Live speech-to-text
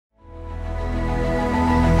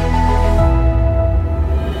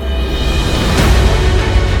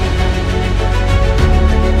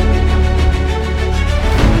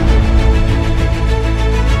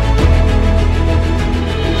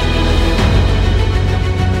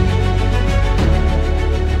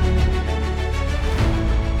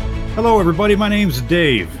Hello, everybody. My name's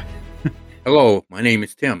Dave. Hello, my name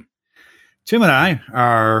is Tim. Tim and I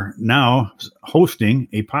are now hosting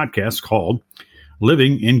a podcast called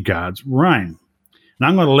Living in God's Rhyme. And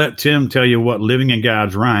I'm going to let Tim tell you what Living in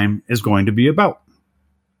God's Rhyme is going to be about.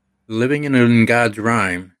 Living in God's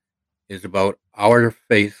Rhyme is about our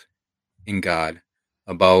faith in God,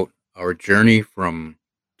 about our journey from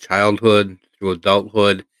childhood through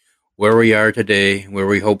adulthood, where we are today, where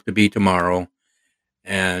we hope to be tomorrow.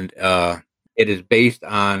 And it is based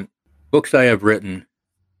on books I have written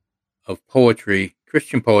of poetry,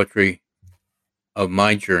 Christian poetry, of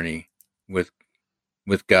my journey with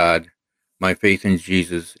God, my faith in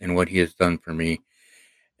Jesus and what he has done for me.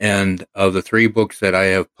 And of the 3 books that I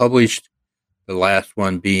have published, the last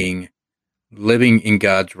one being Living in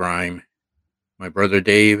God's Rhyme, my brother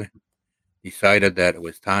Dave decided that it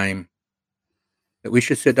was time that we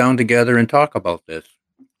should sit down together and talk about this.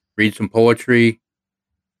 Read some poetry,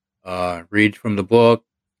 read from the book.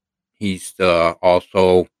 He's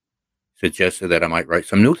also suggested that I might write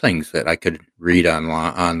some new things that I could read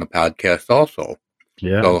on the podcast also.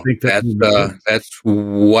 Yeah, so that's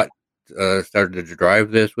what started to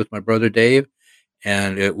drive this with my brother Dave,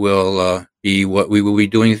 and it will be what we will be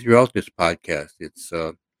doing throughout this podcast. It's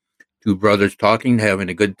 2 brothers talking, having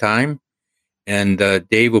a good time, and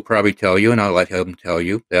Dave will probably tell you, and I'll let him tell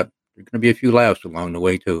you, that there's going to be a few laughs along the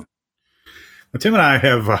way too. Well, Tim and I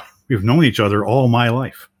have we've known each other all my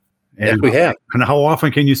life. And, yes, we have. And how often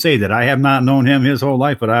can you say that? I have not known him his whole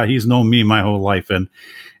life, but he's known me my whole life, and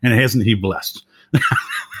hasn't he blessed?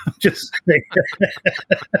 Just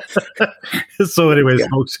so anyways,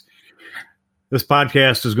 folks, this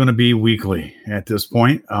podcast is going to be weekly at this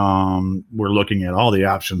point. We're looking at all the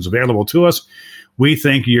options available to us. We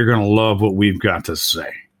think you're going to love what we've got to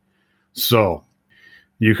say. So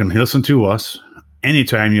you can listen to us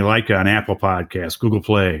anytime you like on Apple Podcasts, Google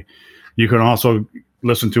Play. You can also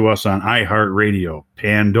listen to us on iHeartRadio,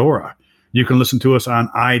 Pandora. You can listen to us on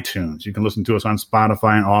iTunes. You can listen to us on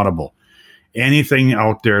Spotify and Audible. Anything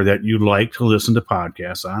out there that you'd like to listen to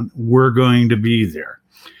podcasts on, we're going to be there.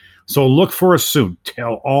 So look for us soon.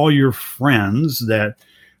 Tell all your friends that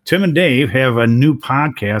Tim and Dave have a new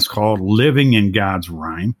podcast called Living in God's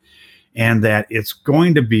Rhyme, and that it's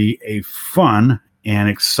going to be a fun and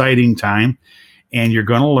exciting time. And you're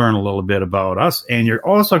going to learn a little bit about us. And you're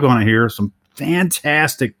also going to hear some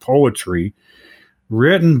fantastic poetry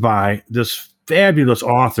written by this fabulous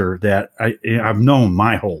author that I've known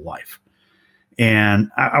my whole life.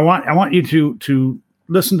 And I want you to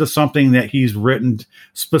listen to something that he's written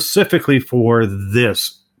specifically for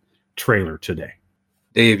this trailer today.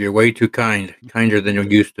 Dave, you're way too kind, kinder than you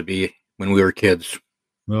used to be when we were kids.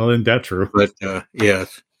 Well, isn't that true? But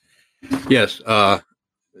yes.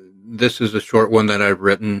 This is a short one that I've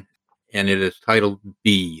written, and it is titled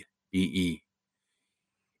Be, B-E.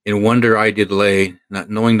 In wonder I did lay, not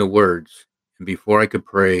knowing the words, and before I could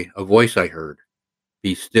pray, a voice I heard,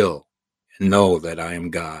 be still, and know that I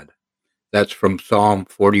am God. That's from Psalm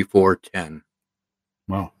 44:10.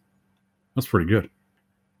 Wow, that's pretty good.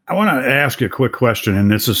 I want to ask you a quick question, and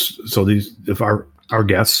this is so if our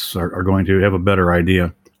guests are going to have a better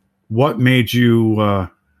idea. What made you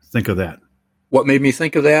think of that? What made me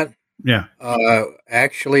think of that? Yeah.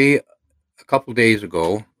 Actually, a couple days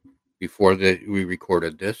ago, before we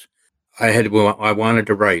recorded this, I wanted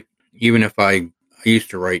to write. Even if I used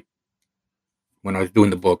to write when I was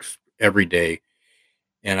doing the books every day,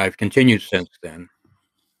 and I've continued since then,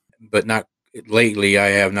 but not lately. I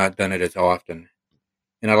have not done it as often,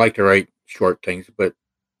 and I like to write short things. But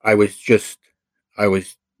I was just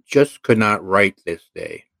could not write this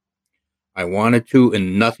day. I wanted to,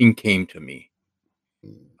 and nothing came to me.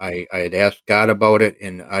 I had asked God about it,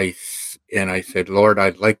 and I said, Lord,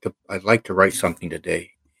 I'd like to write something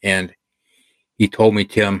today. And he told me,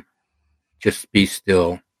 Tim, just be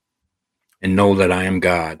still and know that I am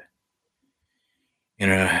God. And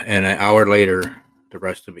an hour later, the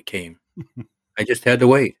rest of it came. I just had to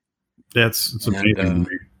wait. It's amazing.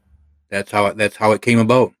 That's how it came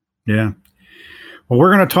about. Yeah. Well,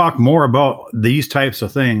 we're going to talk more about these types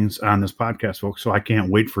of things on this podcast, folks. So I can't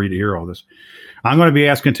wait for you to hear all this. I'm going to be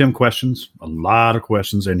asking Tim questions, a lot of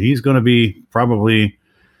questions, and he's going to be probably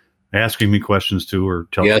asking me questions too, or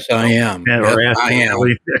telling. Yes, I am. I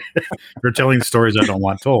am. Or telling stories I don't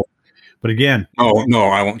want told. But again, no,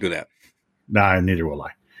 I won't do that. Nah, neither will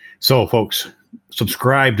I. So, folks,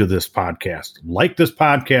 subscribe to this podcast. Like this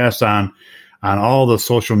podcast on all the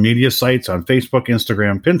social media sites, on Facebook,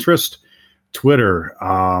 Instagram, Pinterest, Twitter.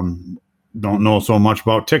 Don't know so much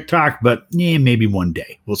about TikTok, but maybe one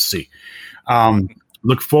day. We'll see.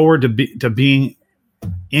 Look forward to being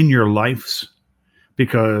in your lives,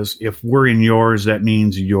 because if we're in yours, that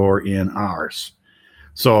means you're in ours.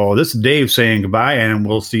 So this is Dave saying goodbye, and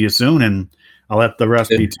we'll see you soon. And I'll let the rest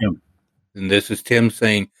be Tim. And this is Tim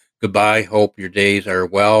saying goodbye. Hope your days are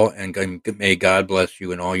well, and may God bless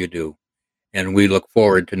you in all you do. And we look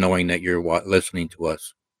forward to knowing that you're listening to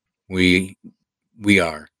us. We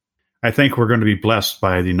are. I think we're going to be blessed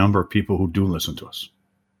by the number of people who do listen to us.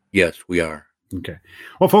 Yes, we are. Okay.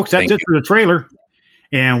 Well, folks, that's it for the trailer.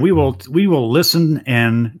 And we will listen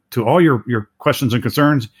and to all your questions and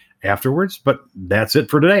concerns afterwards. But that's it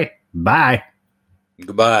for today. Bye.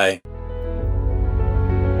 Goodbye.